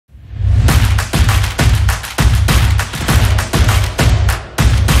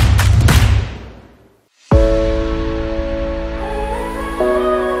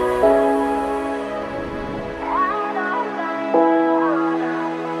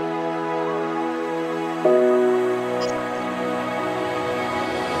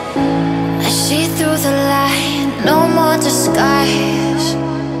see through the light, no more disguise.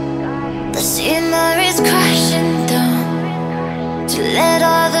 The scenery's crashing down to let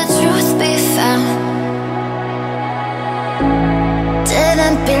all the truth be found.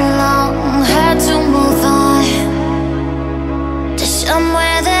 Didn't belong, had to move on to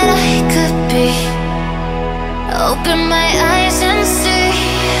somewhere that I could be. Open my eyes and see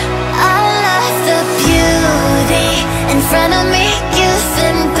all of the beauty in front of me,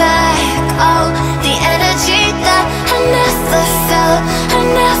 giving back all the energy that I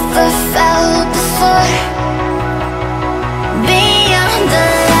never felt before. Beyond the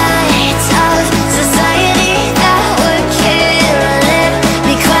lights of society that were killing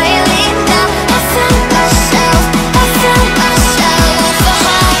me quietly, now I found myself a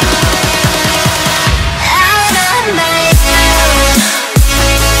home. Out on my own. Out on my own.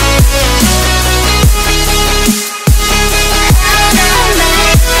 Out on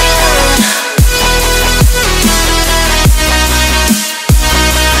my own.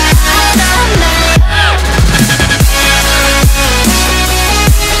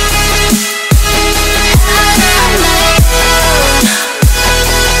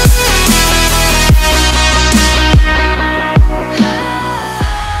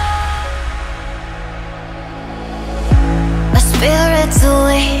 My spirit's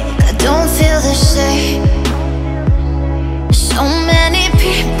awake, I don't feel the same. So many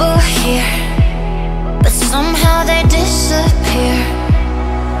people here, but somehow they disappear.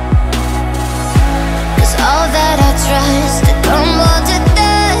 'Cause all that I trust to crumble to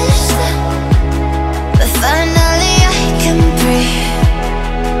dust, but finally I can breathe.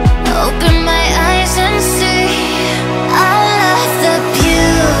 Open my eyes and see all of the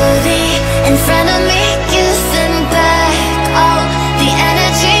beauty in front of me, giving back all the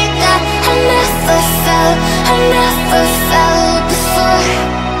energy that I never felt before.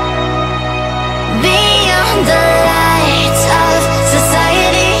 Beyond the lights of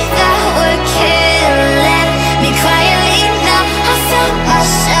society that were killing me quietly, now I found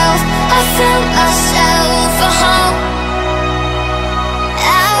myself a home.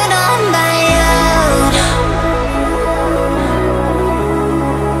 Out on my own.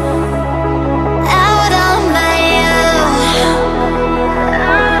 Out on my own.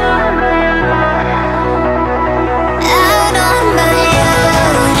 Out on my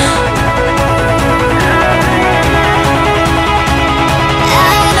own.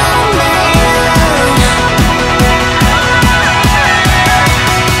 Out on my own.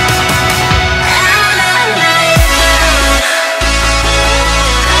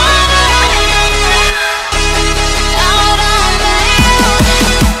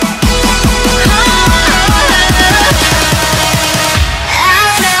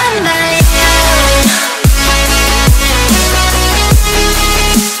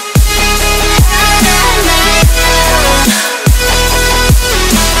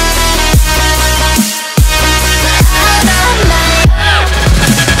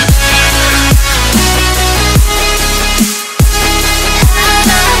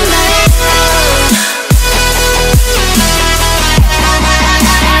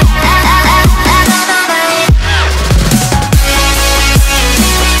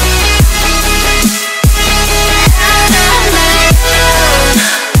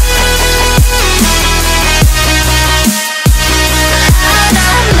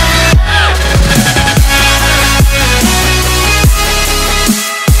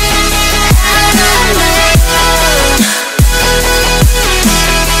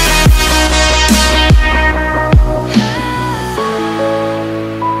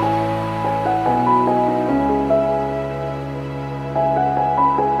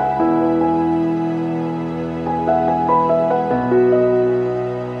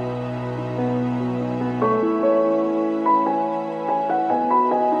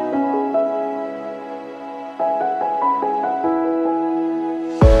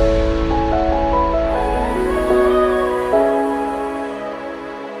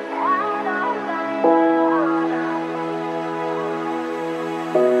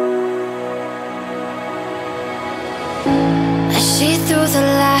 I see through the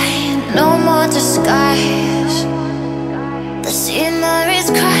light, no more disguise. The scenery's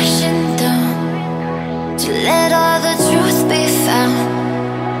crashing down to let all the truth be found.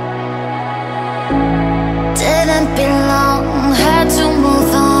 Didn't belong, had to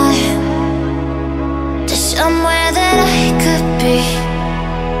move on to somewhere that I could be.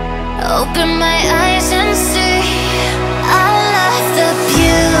 Open my eyes and see all of the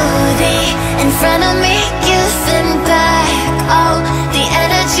beauty in front of me, giving back all the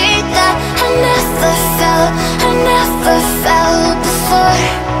energy that I never felt before.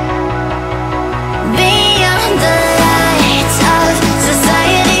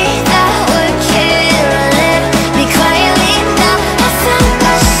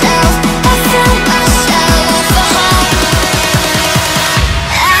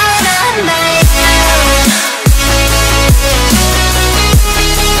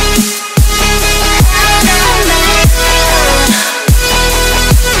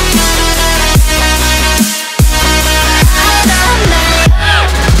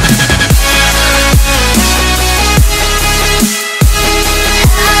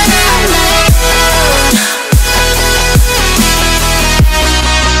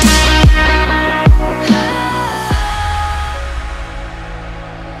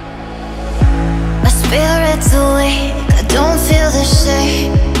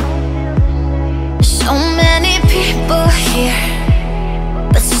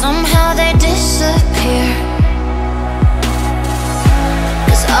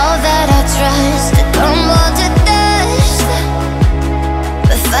 trust, I don't want to dust.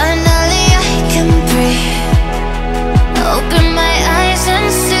 But finally I can breathe. Open my eyes and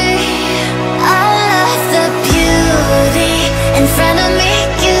see all of the beauty in front of me,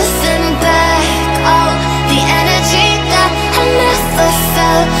 giving back all the energy that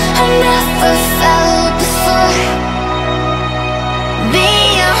I never felt before.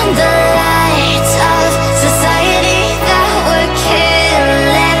 Beyond the lights of society that were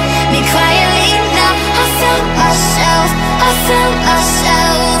killing me quietly, now I found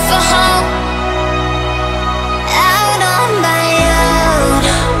myself a home. Out on my own,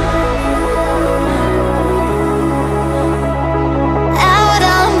 out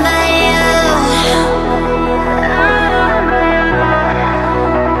on my own, out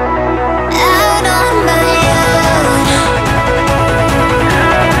on my own, out on my own,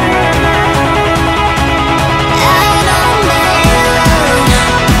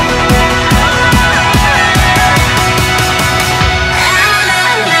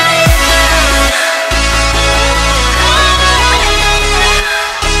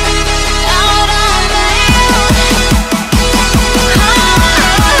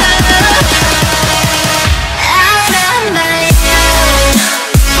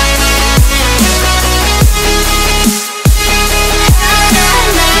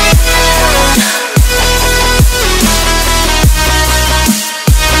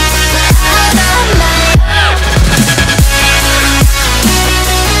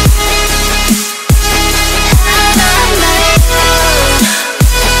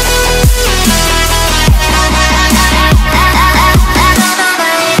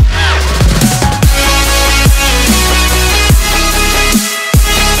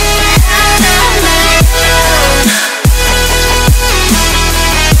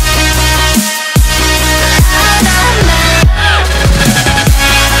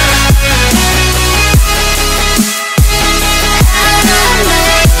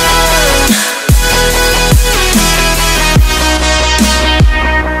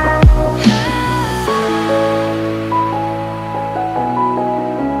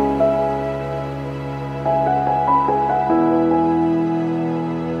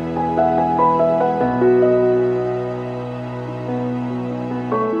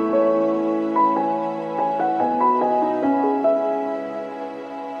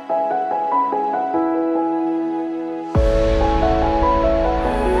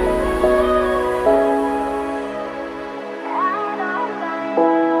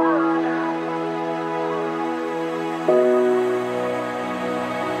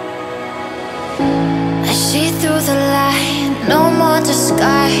 I see through the light, no more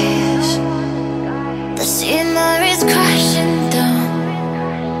disguise. The scenery's crashing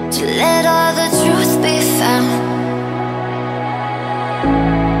down to let all the truth be found.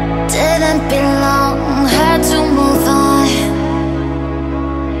 Didn't belong, had to move on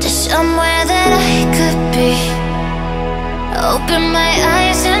to somewhere that I could be. Open my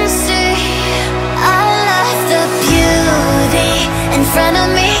eyes and see all of the beauty in front of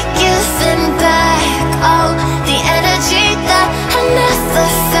me,